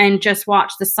roof and just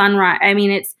watch the sunrise. I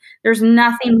mean, there's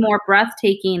nothing more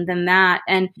breathtaking than that.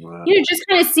 And, just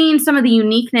kind of seeing some of the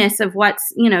uniqueness of what,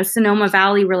 Sonoma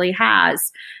Valley really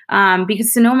has,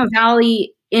 because Sonoma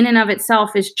Valley in and of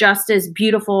itself is just as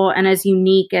beautiful and as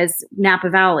unique as Napa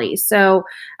Valley. So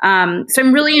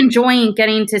I'm really enjoying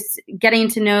getting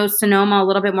to know Sonoma a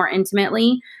little bit more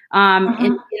intimately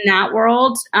in that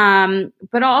world.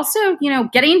 But also,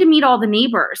 getting to meet all the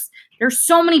neighbors. There's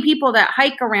so many people that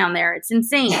hike around there. It's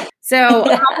insane. So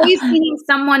I'm always meeting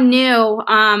someone new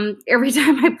every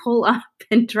time I pull up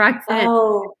and drive in.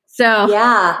 Oh, so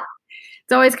yeah,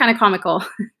 it's always kind of comical.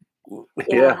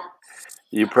 Yeah.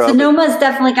 Sonoma's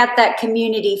definitely got that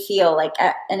community feel,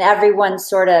 and everyone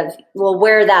sort of,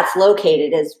 where that's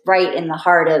located is right in the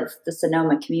heart of the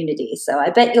Sonoma community. So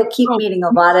I bet you'll keep meeting a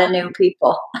lot of new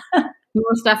people.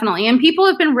 Most definitely. And people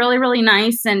have been really, really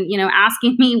nice and,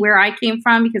 asking me where I came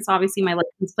from, because obviously my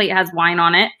license plate has wine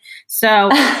on it. So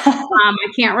I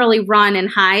can't really run and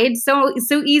hide so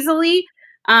easily.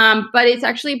 But it's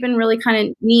actually been really kind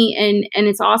of neat, and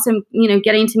it's awesome,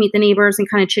 getting to meet the neighbors and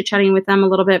kind of chit-chatting with them a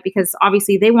little bit, because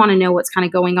obviously they want to know what's kind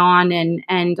of going on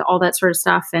and all that sort of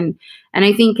stuff. And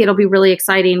I think it'll be really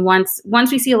exciting once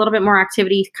we see a little bit more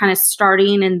activity kind of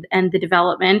starting and the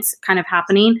development kind of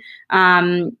happening.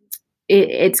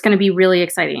 It's going to be really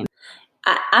exciting.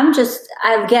 I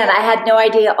had no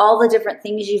idea all the different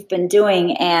things you've been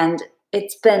doing, and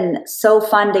it's been so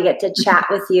fun to get to chat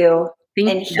with you.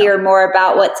 And hear more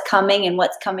about what's coming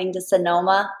to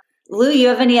Sonoma. Lou, you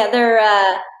have any other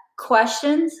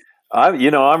questions?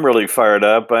 I'm really fired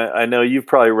up. I know you've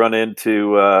probably run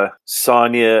into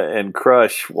Sonia and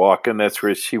Crush walking. That's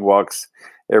where she walks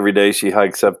every day. She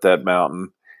hikes up that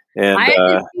mountain. And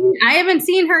I haven't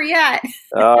seen her yet.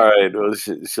 All right, well,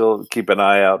 she'll keep an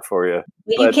eye out for you.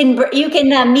 You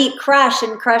can meet Crush,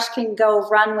 and Crush can go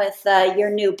run with your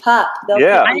new pup.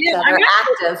 I'm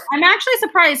actually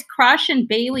surprised Crush and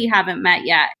Bailey haven't met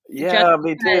yet. Yeah,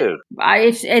 me too.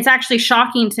 It's actually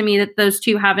shocking to me that those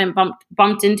two haven't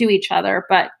bumped into each other.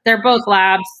 But they're both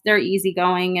labs. They're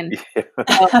easygoing and.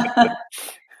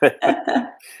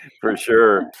 For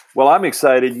sure. Well, I'm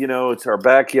excited. It's our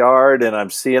backyard, and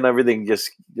I'm seeing everything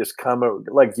just come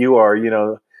like you are,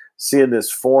 seeing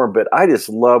this form. But I just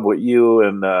love what you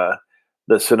and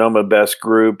the Sonoma Best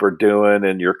group are doing,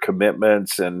 and your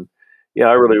commitments. And Yeah,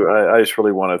 I just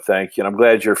really want to thank you, and I'm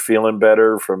glad you're feeling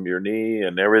better from your knee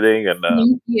and everything. And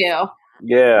Thank you.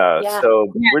 yeah, Yeah.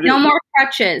 so No more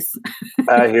crutches.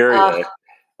 I hear you.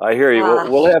 I hear you. Gosh.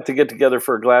 We'll have to get together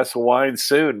for a glass of wine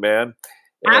soon, man.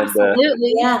 And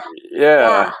Absolutely. Yeah.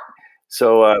 yeah.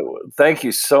 So thank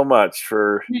you so much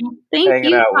for Thank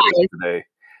hanging you out with guys. us today.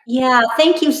 Yeah,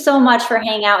 thank you so much for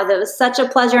hanging out with us. It was such a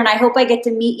pleasure, and I hope I get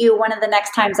to meet you one of the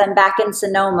next times I'm back in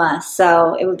Sonoma.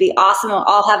 So it would be awesome. We'll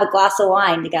all have a glass of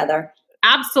wine together.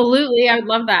 Absolutely. I would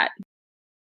love that.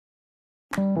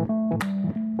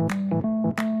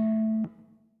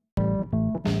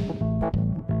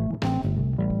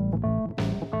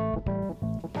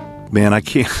 Man, I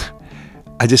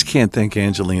just can't thank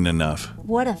Angelina enough.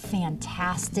 What a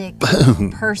fantastic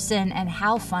person, and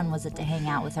how fun was it to hang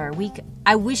out with her.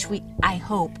 I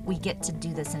hope we get to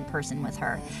do this in person with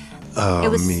her. Oh,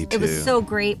 me too. It was so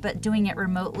great, but doing it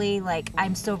remotely, like,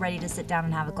 I'm so ready to sit down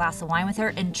and have a glass of wine with her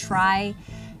and try.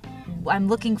 I'm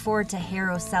looking forward to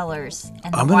Harrow Cellars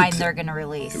and the wine they're going to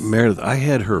release. Meredith, I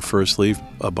had her first leaf,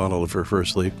 a bottle of her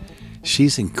first leaf.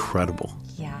 She's incredible.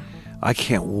 Yeah. I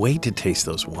can't wait to taste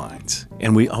those wines.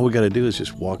 And all we got to do is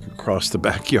just walk across the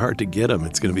backyard to get them.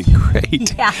 It's going to be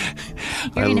great. Yeah.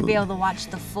 You're going to be able to watch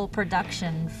the full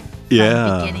production from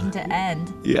beginning to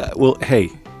end. Yeah. Well,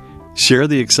 hey, share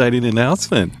the exciting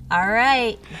announcement. All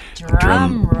right.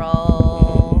 Drum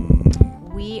roll.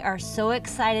 We are so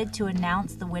excited to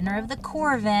announce the winner of the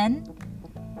Corvin,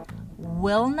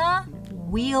 Wilna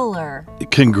Wheeler.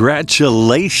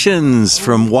 Congratulations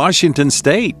from Washington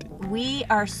State. We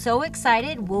are so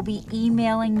excited. We'll be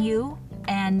emailing you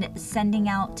and sending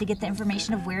out to get the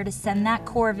information of where to send that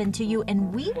Corvin to you.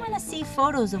 And we want to see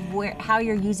photos of how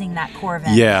you're using that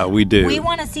Corvin. Yeah, we do. We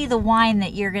want to see the wine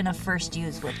that you're going to first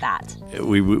use with that.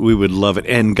 We would love it.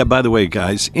 And by the way,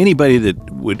 guys, anybody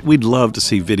we'd love to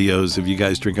see videos of you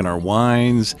guys drinking our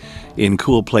wines in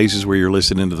cool places where you're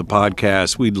listening to the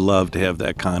podcast. We'd love to have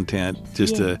that content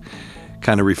just to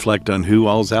kind of reflect on who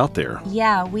all's out there.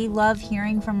 Yeah, we love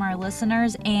hearing from our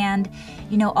listeners. And,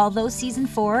 although season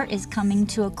 4 is coming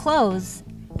to a close,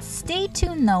 stay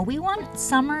tuned though. We want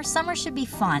summer. Summer should be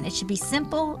fun. It should be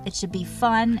simple. It should be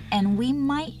fun. And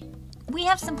we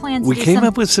have some plans. We came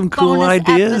up with some cool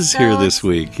ideas here this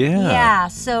week. Yeah.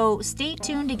 So stay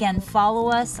tuned. Again, follow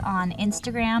us on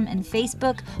Instagram and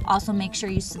Facebook. Also, make sure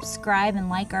you subscribe and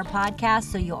like our podcast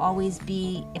so you'll always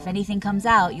be, if anything comes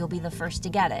out, you'll be the first to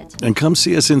get it. And come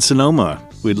see us in Sonoma.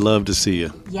 We'd love to see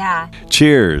you. Yeah.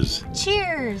 Cheers.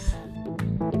 Cheers.